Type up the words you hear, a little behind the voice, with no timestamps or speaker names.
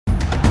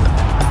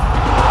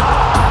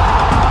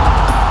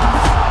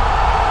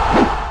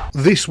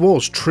This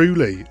was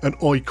truly an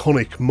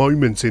iconic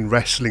moment in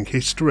wrestling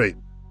history.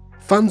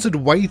 Fans had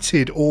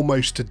waited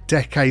almost a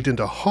decade and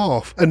a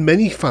half, and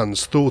many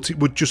fans thought it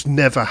would just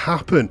never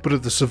happen, but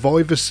at the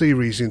Survivor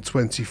Series in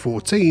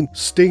 2014,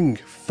 Sting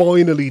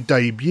finally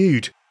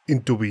debuted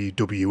in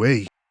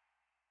WWE.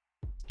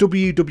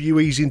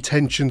 WWE's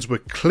intentions were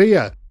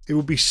clear. It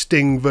would be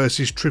Sting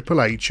versus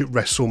Triple H at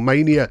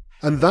WrestleMania,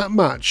 and that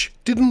match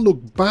didn't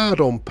look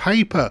bad on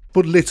paper,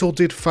 but little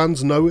did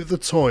fans know at the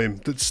time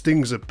that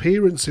Sting's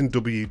appearance in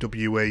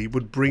WWE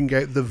would bring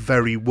out the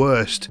very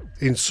worst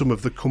in some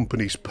of the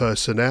company's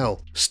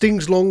personnel.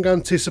 Sting's long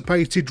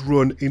anticipated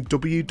run in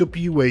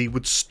WWE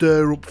would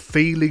stir up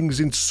feelings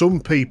in some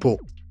people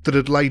that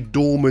had laid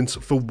dormant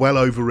for well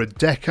over a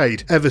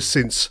decade, ever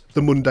since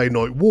the Monday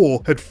Night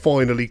War had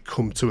finally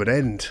come to an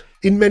end.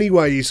 In many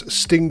ways,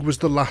 Sting was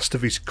the last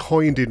of his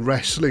kind in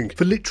wrestling.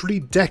 For literally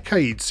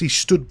decades, he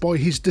stood by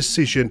his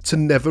decision to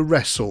never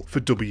wrestle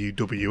for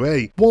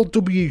WWE. While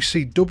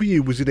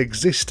WCW was in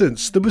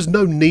existence, there was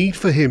no need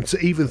for him to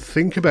even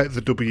think about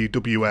the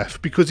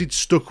WWF because he'd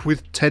stuck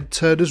with Ted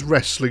Turner's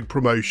wrestling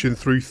promotion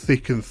through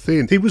thick and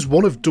thin. He was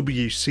one of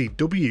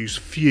WCW's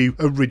few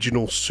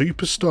original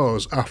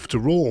superstars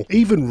after all.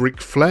 Even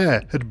Ric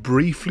Flair had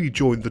briefly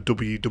joined the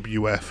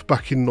WWF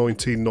back in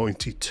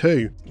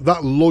 1992.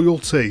 That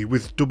loyalty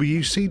with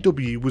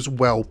WCW was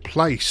well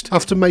placed.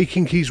 After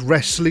making his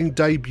wrestling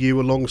debut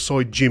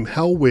alongside Jim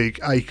Hellwig,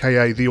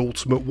 aka The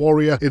Ultimate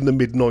Warrior, in the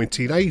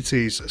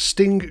mid-1980s,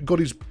 Sting got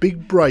his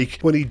big break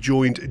when he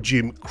joined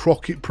Jim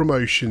Crockett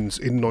Promotions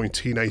in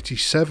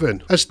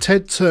 1987. As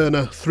Ted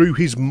Turner threw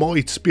his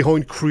might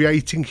behind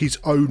creating his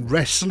own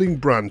wrestling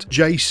brand,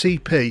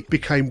 JCP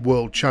became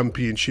World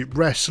Championship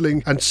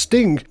Wrestling, and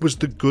Sting was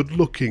the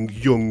good-looking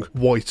young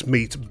white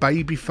meat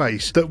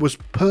babyface that was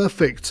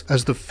perfect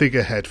as the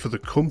figurehead for the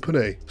company.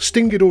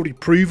 Sting had already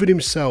proven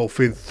himself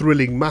in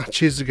thrilling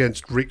matches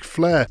against Ric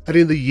Flair, and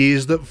in the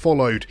years that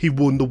followed, he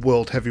won the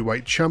World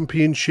Heavyweight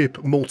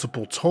Championship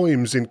multiple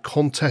times in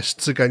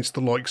contests against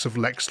the likes of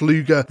Lex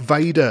Luger,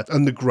 Vader,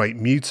 and the Great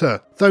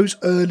Muta. Those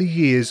early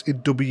years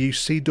in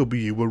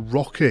WCW were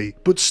rocky,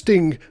 but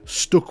Sting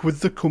stuck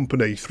with the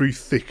company through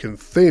thick and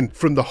thin,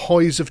 from the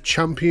highs of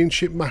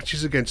championship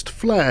matches against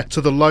Flair to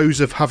the lows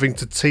of having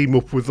to team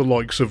up with the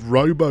likes of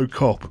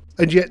RoboCop.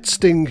 And yet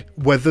Sting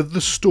weathered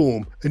the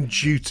storm and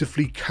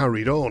dutifully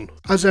carried on.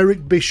 As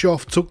Eric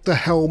Bischoff took the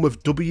helm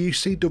of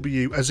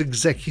WCW as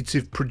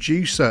executive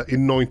producer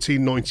in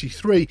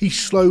 1993, he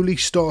slowly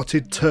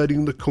started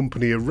turning the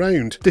company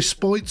around.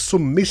 Despite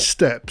some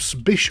missteps,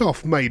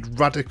 Bischoff made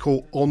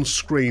radical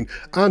on-screen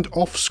and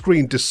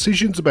off-screen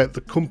decisions about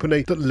the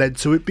company that led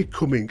to it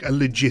becoming a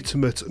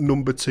legitimate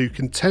number 2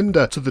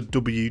 contender to the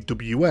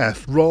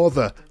WWF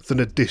rather than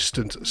a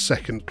distant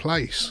second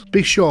place.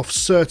 Bischoff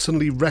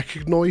certainly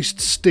recognised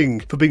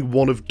Sting for being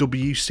one of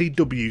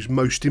WCW's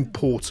most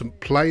important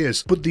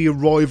players, but the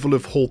arrival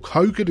of Hulk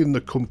Hogan in the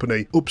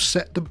company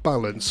upset the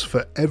balance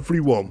for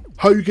everyone.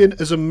 Hogan,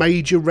 as a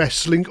major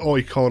wrestling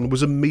icon,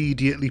 was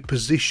immediately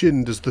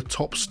positioned as the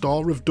top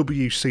star of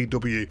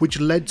WCW, which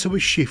led to a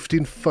shift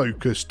in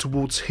focus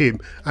towards him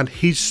and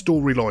his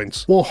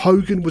storylines. While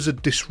Hogan was a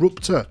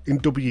disruptor in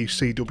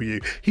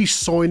WCW, his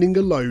signing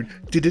alone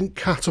didn't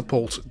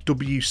catapult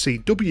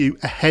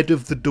WCW ahead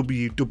of the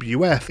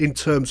WWF in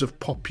terms of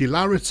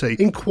popularity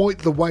in quite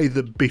the way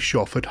that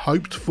Bischoff had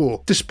hoped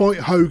for. Despite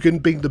Hogan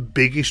being the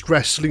biggest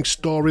wrestling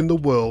star in the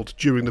world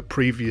during the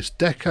previous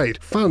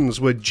decade, fans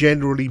were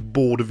generally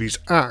bored of his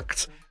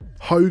act.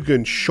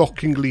 Hogan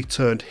shockingly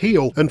turned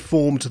heel and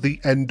formed the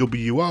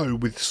NWO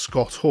with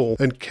Scott Hall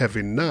and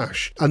Kevin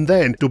Nash, and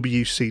then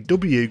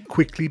WCW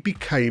quickly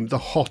became the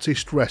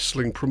hottest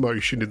wrestling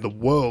promotion in the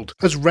world.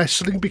 As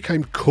wrestling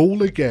became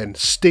cool again,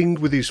 Sting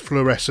with his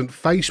fluorescent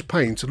face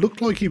paint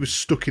looked like he was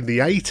stuck in the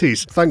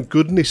 80s. Thank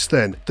goodness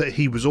then that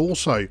he was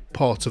also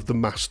part of the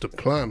master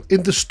plan.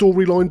 In the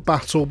storyline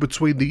battle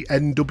between the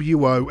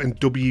NWO and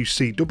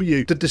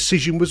WCW, the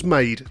decision was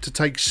made to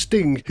take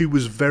Sting, who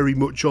was very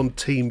much on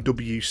Team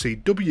WCW,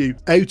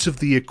 out of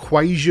the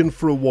equation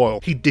for a while.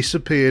 He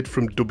disappeared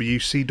from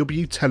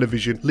WCW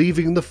television,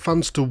 leaving the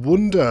fans to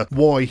wonder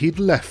why he'd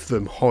left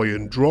them high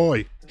and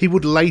dry. He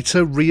would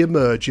later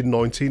re-emerge in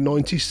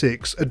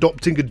 1996,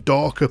 adopting a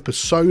darker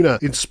persona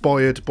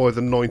inspired by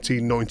the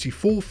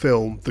 1994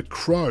 film The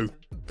Crow.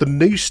 The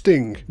new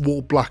Sting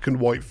wore black and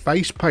white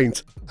face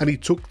paint, and he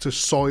took to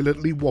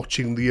silently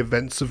watching the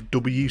events of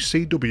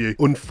WCW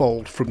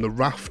unfold from the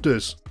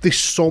rafters. This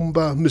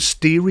sombre,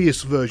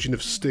 mysterious version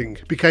of Sting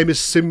became a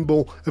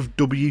symbol of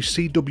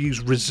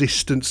WCW's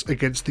resistance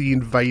against the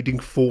invading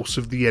force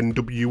of the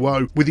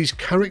NWO, with his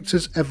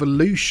character's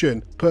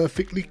evolution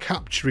perfectly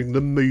capturing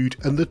the mood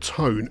and the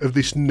tone of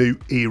this new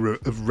era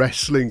of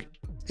wrestling.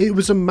 It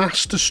was a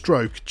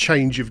masterstroke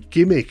change of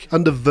gimmick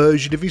and the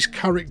version of his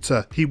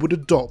character he would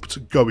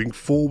adopt going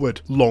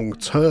forward long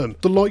term.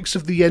 The likes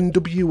of the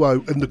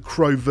NWO and the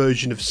Crow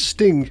version of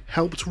Sting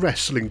helped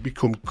wrestling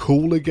become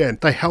cool again.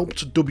 They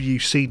helped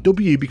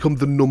WCW become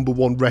the number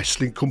 1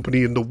 wrestling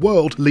company in the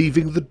world,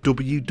 leaving the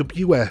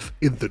WWF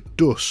in the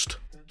dust.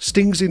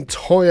 Sting's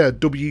entire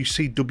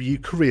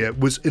WCW career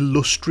was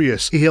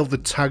illustrious. He held the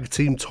tag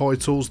team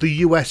titles, the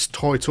US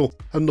title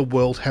and the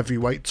World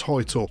Heavyweight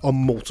title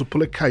on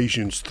multiple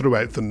occasions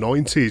throughout the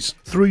 90s.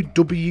 Through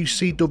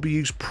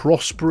WCW's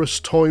prosperous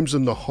times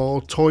and the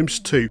hard times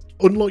too,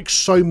 unlike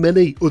so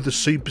many other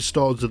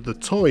superstars of the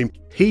time,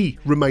 he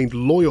remained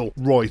loyal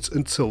right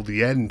until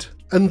the end.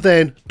 And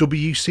then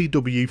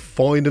WCW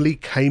finally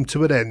came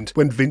to an end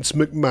when Vince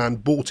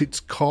McMahon bought its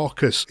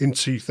carcass in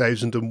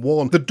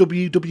 2001. The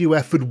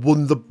WWF had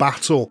won the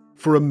battle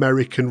for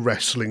American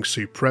wrestling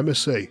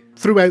supremacy.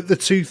 Throughout the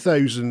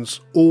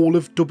 2000s, all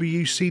of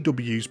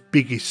WCW's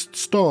biggest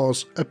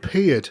stars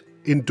appeared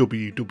in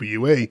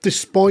WWE.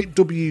 Despite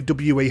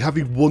WWE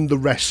having won the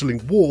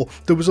wrestling war,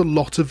 there was a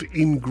lot of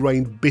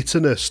ingrained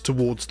bitterness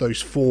towards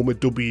those former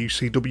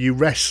WCW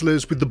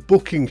wrestlers, with the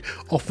booking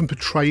often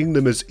portraying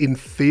them as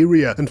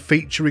inferior and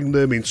featuring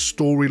them in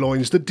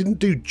storylines that didn't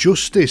do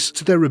justice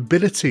to their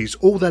abilities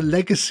or their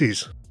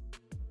legacies.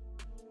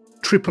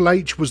 Triple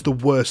H was the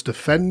worst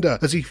offender,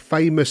 as he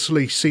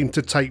famously seemed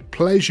to take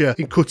pleasure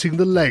in cutting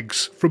the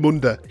legs from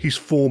under his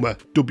former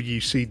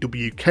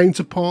WCW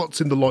counterparts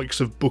in the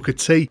likes of Booker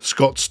T,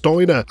 Scott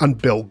Steiner and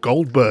Bill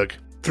Goldberg.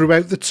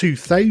 Throughout the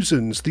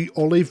 2000s, the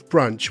olive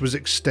branch was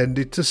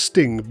extended to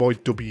Sting by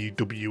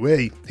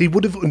WWE. He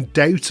would have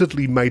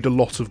undoubtedly made a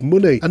lot of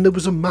money, and there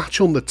was a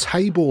match on the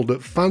table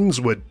that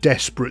fans were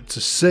desperate to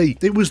see.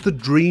 It was the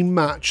dream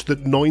match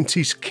that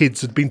 90s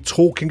kids had been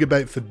talking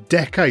about for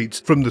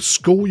decades, from the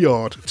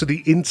schoolyard to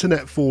the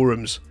internet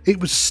forums. It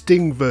was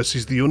Sting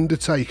versus The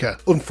Undertaker.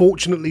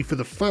 Unfortunately for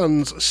the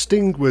fans,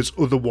 Sting was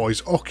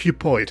otherwise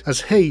occupied, as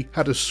he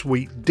had a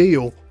sweet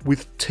deal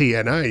with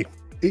TNA.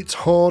 It's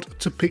hard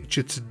to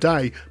picture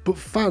today, but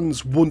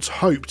fans once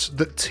hoped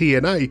that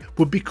TNA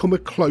would become a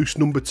close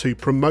number 2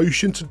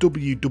 promotion to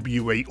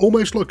WWE,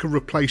 almost like a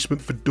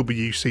replacement for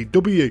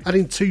WCW, and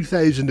in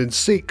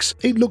 2006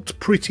 it looked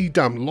pretty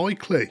damn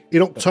likely.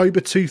 In October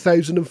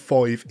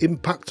 2005,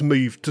 Impact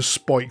moved to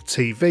Spike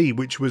TV,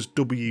 which was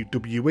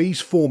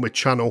WWE's former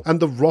channel, and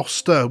the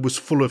roster was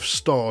full of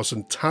stars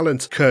and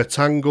talent. Kurt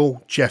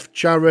Angle, Jeff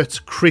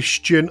Jarrett,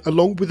 Christian,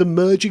 along with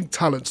emerging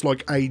talents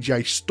like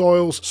AJ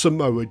Styles,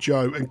 Samoa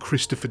Joe and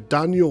Christopher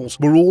Daniels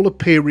were all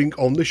appearing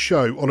on the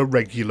show on a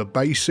regular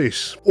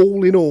basis.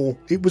 All in all,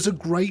 it was a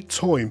great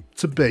time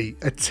to be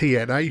a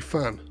TNA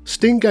fan.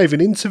 Sting gave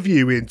an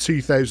interview in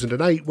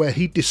 2008 where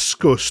he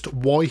discussed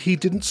why he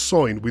didn't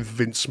sign with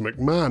Vince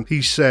McMahon.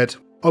 He said,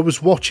 "I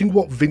was watching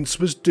what Vince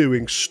was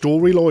doing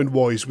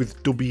storyline-wise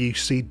with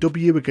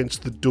WCW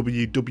against the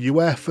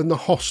WWF and the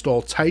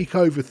hostile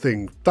takeover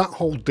thing, that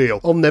whole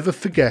deal. I'll never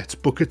forget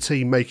Booker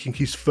T making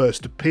his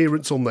first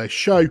appearance on their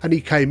show, and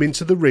he came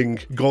into the ring,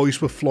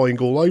 guys were flying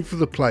all over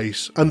the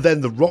place, and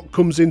then The Rock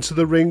comes into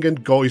the ring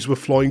and guys were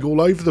flying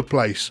all over the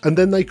place, and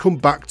then they come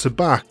back to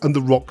back and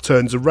The Rock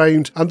turns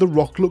around and The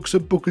Rock looks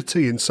at Booker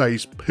T and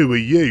says, 'Who are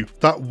you?'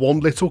 That one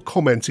little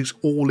comment is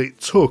all it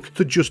took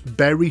to just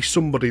bury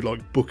somebody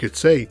like Booker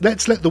T.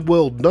 Let's let the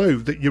world know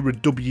that you're a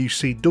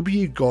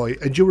WCW guy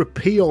and you're a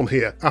peon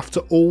here. After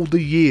all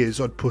the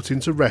years I'd put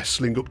into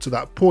wrestling up to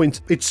that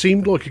point, it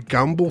seemed like a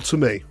gamble to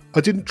me.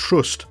 I didn't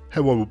trust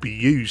how I would be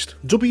used."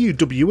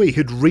 WWE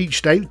had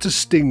reached out to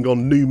Sting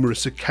on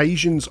numerous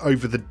occasions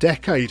over the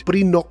decade, but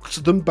he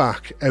knocked them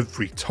back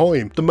every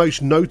time. The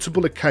most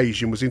notable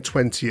occasion was in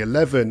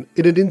 2011.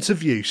 In an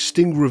interview,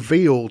 Sting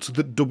revealed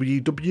that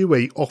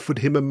WWE offered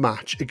him a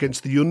match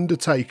against The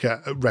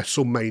Undertaker at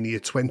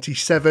WrestleMania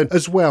 27,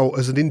 as well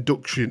as an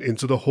induction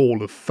into the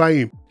Hall of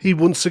Fame. He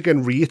once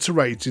again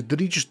reiterated that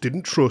he just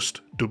didn't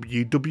trust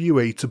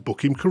WWE to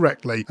book him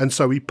correctly, and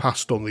so he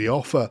passed on the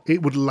offer.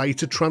 It would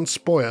later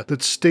transpire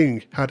that Sting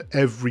had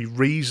every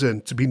reason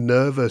to be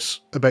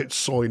nervous about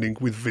signing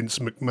with Vince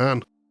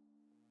McMahon.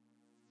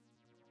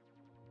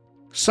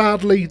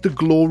 Sadly, the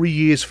glory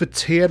years for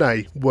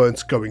TNA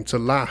weren't going to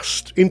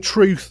last. In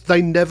truth,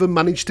 they never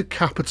managed to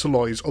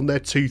capitalise on their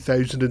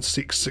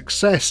 2006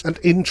 success, and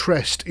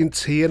interest in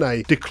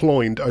TNA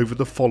declined over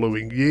the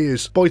following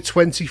years. By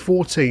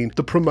 2014,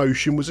 the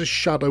promotion was a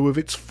shadow of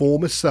its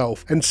former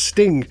self, and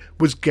Sting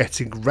was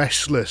getting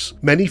restless.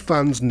 Many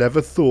fans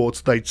never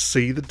thought they'd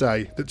see the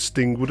day that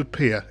Sting would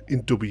appear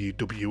in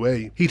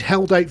WWE. He'd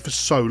held out for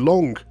so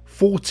long.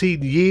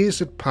 14 years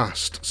had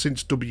passed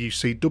since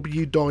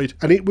WCW died,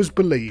 and it was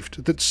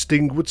believed that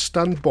Sting would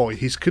stand by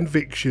his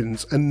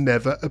convictions and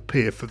never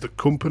appear for the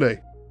company.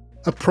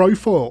 A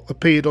profile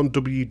appeared on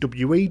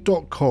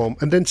WWE.com,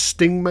 and then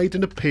Sting made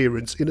an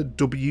appearance in a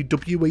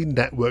WWE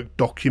Network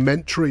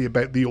documentary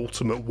about the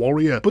Ultimate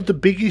Warrior. But the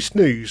biggest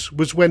news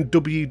was when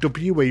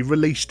WWE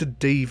released a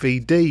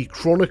DVD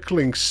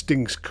chronicling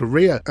Sting's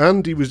career,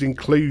 and he was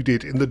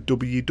included in the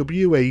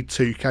WWE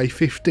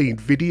 2K15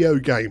 video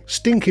game.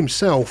 Sting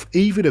himself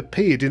even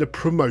appeared in a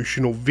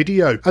promotional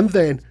video, and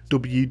then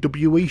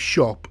WWE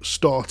shop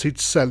started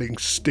selling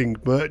Sting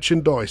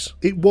merchandise.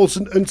 It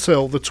wasn't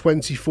until the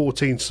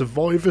 2014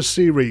 Survivor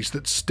Series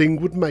that Sting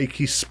would make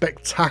his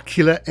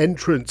spectacular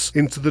entrance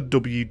into the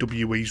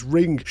WWE's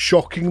ring,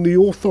 shocking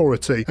the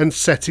Authority and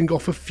setting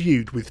off a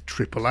feud with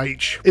Triple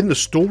H. In the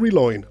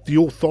storyline,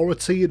 the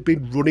Authority had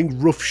been running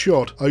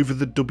roughshod over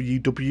the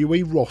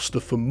WWE roster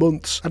for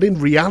months, and in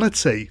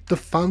reality, the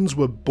fans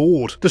were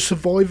bored. The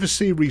Survivor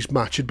Series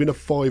match had been a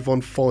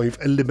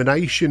 5-on-5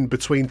 elimination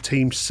between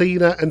Team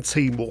Cena and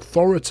Team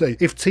Authority.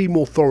 If Team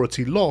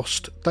Authority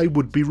lost, they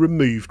would be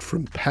removed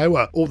from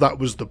power, or that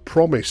was the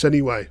promise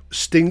anyway.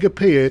 Sting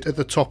appeared at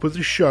the top of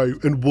the show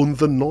and won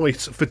the night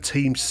for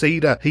Team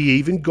Cena. He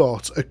even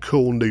got a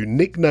cool new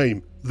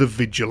nickname, the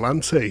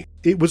Vigilante.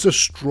 It was a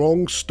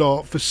strong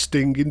start for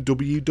Sting in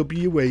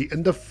WWE,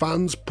 and the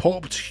fans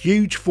popped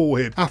huge for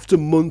him. After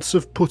months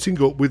of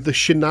putting up with the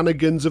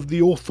shenanigans of the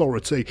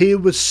Authority, here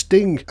was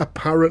Sting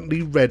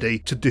apparently ready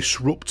to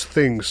disrupt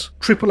things.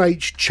 Triple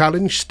H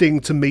challenged Sting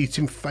to meet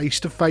him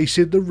face to face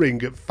in the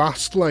ring at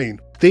Fastlane.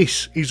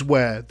 This is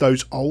where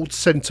those old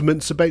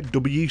sentiments about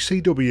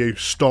WCW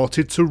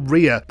started to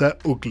rear their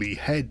ugly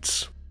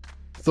heads.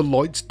 The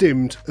lights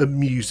dimmed and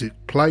music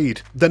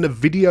played. Then a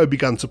video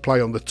began to play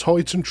on the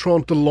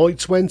Titantron. The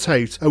lights went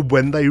out, and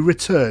when they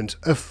returned,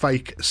 a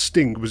fake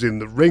Sting was in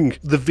the ring.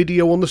 The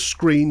video on the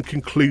screen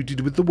concluded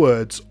with the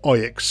words, "I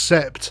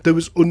accept." There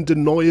was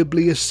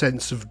undeniably a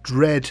sense of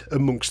dread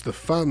amongst the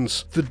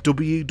fans. The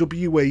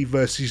WWE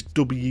versus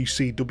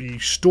WCW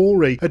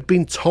story had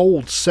been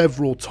told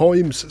several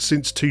times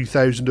since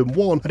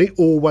 2001, and it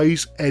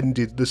always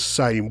ended the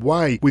same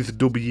way, with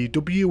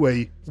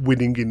WWE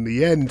winning in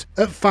the end.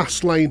 At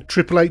Fastlane,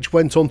 Triple H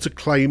went on to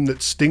claim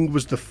that Sting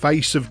was the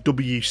face of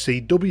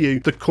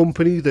WCW, the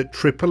company that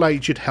Triple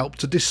H had helped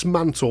to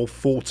dismantle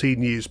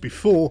 14 years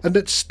before, and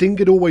that Sting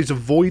had always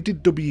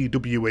avoided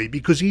WWE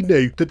because he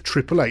knew that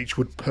Triple H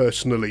would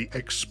personally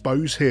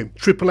expose him.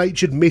 Triple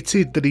H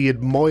admitted that he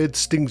admired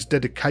Sting's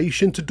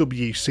dedication to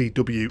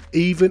WCW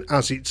even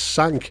as it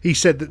sank. He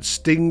said that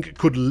Sting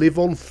could live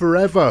on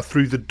forever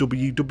through the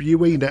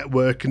WWE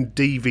network and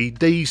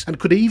DVDs, and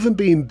could even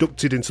be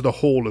inducted into the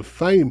Hall of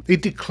Fame. He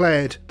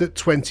declared that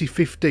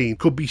 2015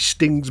 could be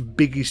Sting's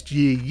biggest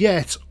year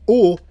yet,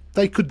 or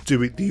they could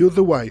do it the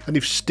other way, and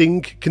if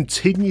Sting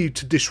continued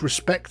to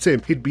disrespect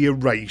him, he'd be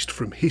erased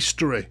from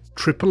history.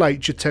 Triple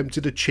H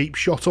attempted a cheap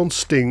shot on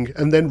Sting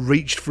and then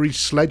reached for his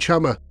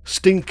sledgehammer.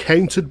 Sting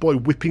countered by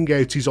whipping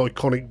out his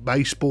iconic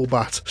baseball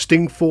bat.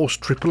 Sting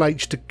forced Triple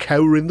H to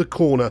cower in the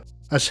corner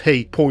as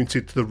he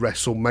pointed to the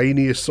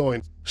WrestleMania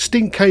sign.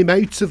 Sting came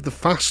out of the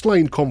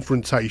Fastlane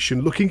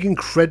confrontation looking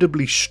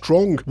incredibly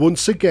strong.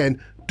 Once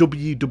again,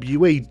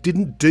 WWE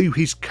didn't do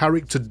his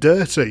character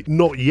dirty,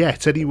 not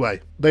yet anyway.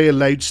 They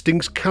allowed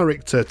Sting's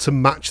character to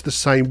match the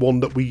same one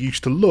that we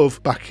used to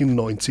love back in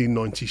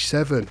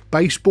 1997,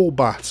 baseball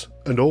bat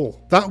and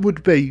all. That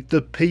would be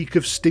the peak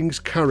of Sting's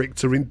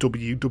character in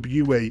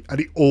WWE, and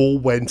it all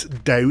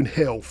went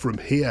downhill from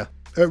here.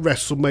 At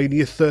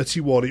WrestleMania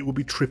 31, it will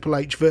be Triple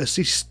H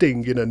versus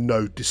Sting in a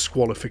no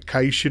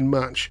disqualification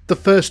match. The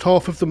first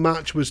half of the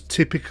match was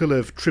typical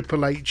of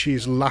Triple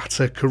H's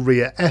latter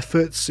career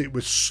efforts. It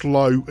was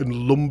slow and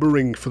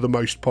lumbering for the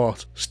most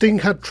part. Sting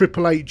had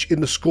Triple H in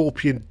the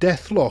Scorpion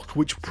Deathlock,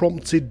 which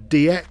prompted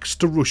DX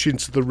to rush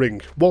into the ring.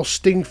 While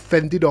Sting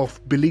fended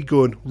off Billy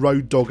Gunn,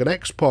 Road Dogg and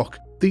X-Pac,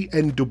 the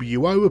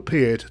NWO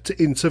appeared to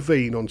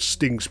intervene on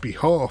Sting's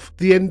behalf.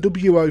 The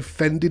NWO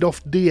fended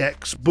off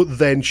DX, but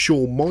then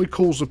Shawn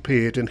Michaels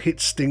appeared and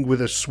hit Sting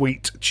with a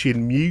sweet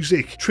chin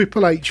music.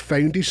 Triple H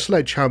found his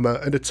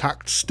sledgehammer and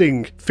attacked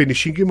Sting,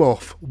 finishing him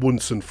off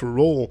once and for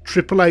all.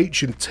 Triple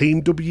H and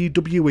Team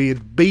WWE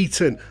had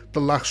beaten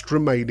the last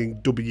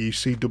remaining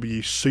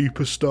WCW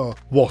superstar.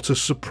 What a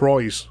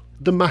surprise.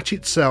 The match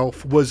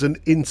itself was an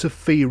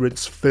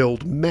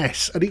interference-filled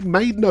mess, and it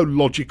made no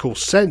logical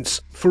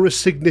sense. For a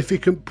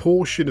significant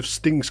portion of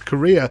Sting's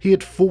career, he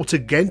had fought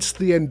against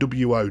the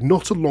NWO,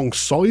 not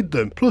alongside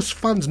them. Plus,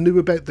 fans knew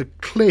about the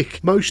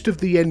Clique. Most of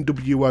the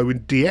NWO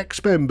and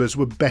DX members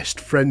were best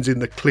friends in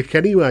the Clique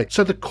anyway,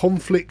 so the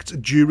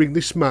conflict during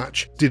this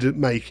match didn't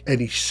make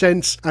any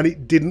sense, and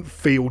it didn't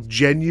feel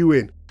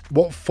genuine.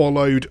 What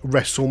followed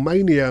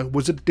WrestleMania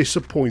was a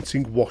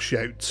disappointing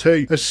washout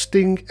too, as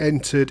Sting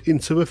entered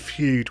into a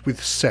feud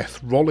with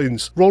Seth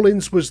Rollins.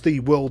 Rollins was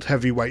the World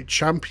Heavyweight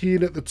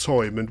Champion at the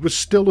time and was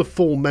still a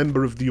full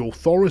member of the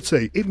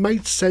Authority. It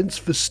made sense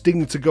for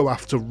Sting to go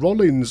after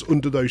Rollins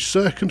under those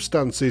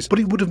circumstances, but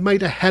it would have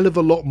made a hell of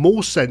a lot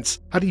more sense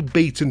had he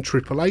beaten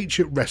Triple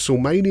H at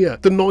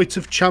WrestleMania. The Night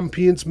of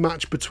Champions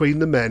match between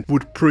the men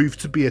would prove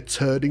to be a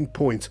turning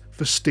point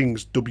for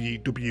Sting's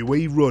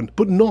WWE run,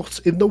 but not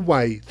in the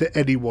way that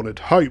anyone had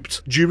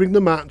hoped. During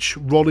the match,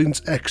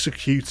 Rollins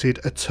executed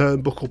a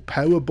turnbuckle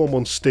powerbomb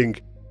on Sting,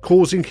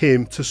 causing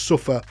him to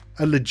suffer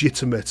a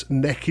legitimate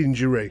neck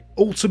injury.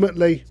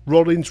 Ultimately,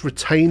 Rollins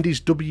retained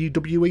his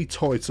WWE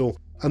title,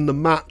 and the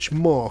match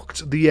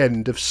marked the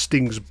end of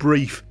Sting's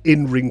brief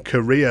in-ring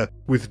career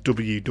with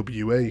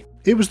WWE.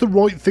 It was the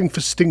right thing for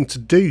Sting to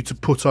do to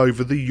put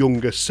over the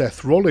younger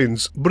Seth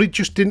Rollins, but it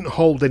just didn't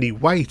hold any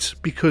weight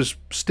because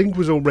Sting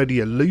was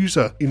already a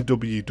loser in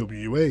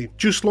WWE.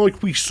 Just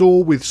like we saw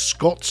with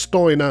Scott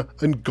Steiner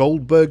and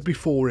Goldberg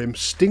before him,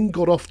 Sting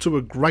got off to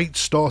a great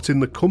start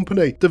in the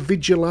company. The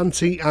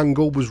vigilante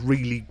angle was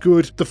really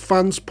good, the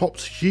fans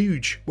popped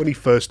huge when he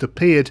first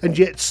appeared, and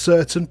yet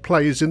certain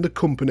players in the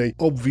company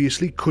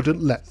obviously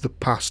couldn't let the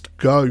past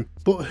go.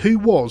 But who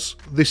was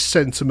this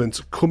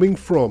sentiment coming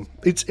from?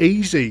 It's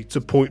easy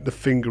to point the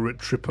finger at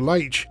Triple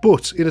H,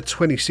 but in a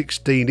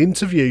 2016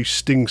 interview,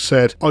 Sting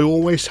said, "I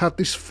always had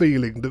this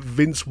feeling that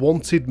Vince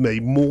wanted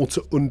me more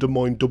to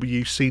undermine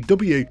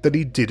WCW than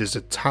he did as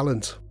a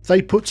talent."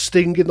 They put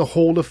Sting in the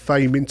Hall of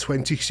Fame in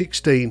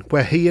 2016,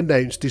 where he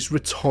announced his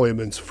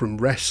retirement from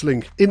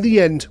wrestling. In the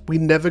end, we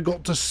never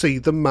got to see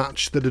the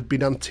match that had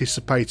been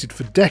anticipated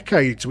for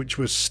decades, which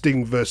was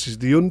Sting versus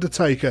The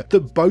Undertaker.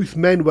 That both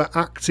men were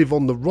active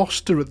on the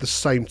roster at the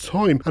same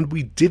time, and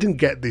we didn't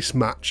get this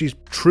match is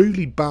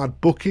truly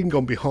bad booking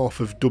on behalf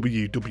of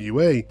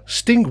WWE.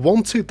 Sting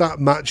wanted that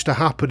match to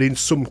happen in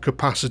some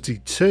capacity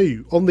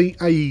too. On the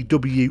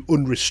AEW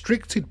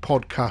Unrestricted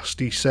podcast,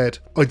 he said,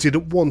 "I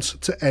didn't want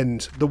to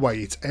end the way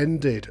it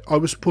ended. I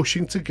was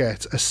pushing to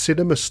get a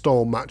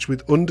cinema-style match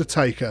with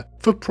Undertaker.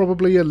 For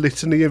probably a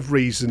litany of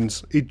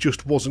reasons, it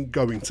just wasn't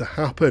going to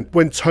happen.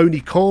 When Tony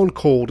Khan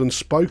called and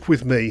spoke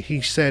with me, he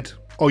said,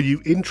 'Are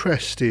you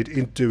interested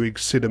in doing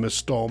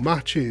cinema-style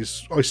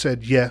matches?' I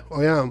said, 'Yeah,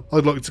 I am.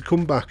 I'd like to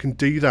come back and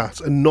do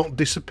that and not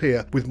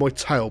disappear with my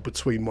tail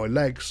between my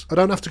legs. I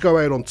don't have to go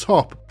out on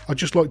top. I'd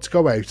just like to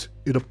go out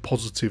in a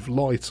positive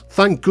light.'"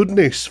 Thank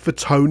goodness for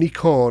Tony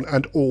Khan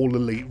and All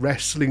Elite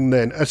Wrestling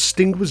then, as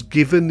Sting was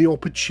given the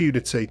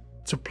opportunity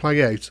to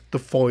play out the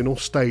final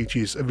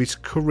stages of his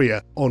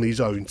career on his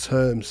own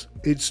terms.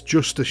 It's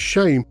just a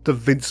shame that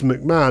Vince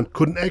McMahon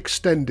couldn't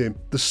extend him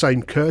the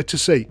same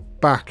courtesy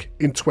back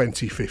in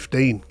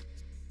 2015.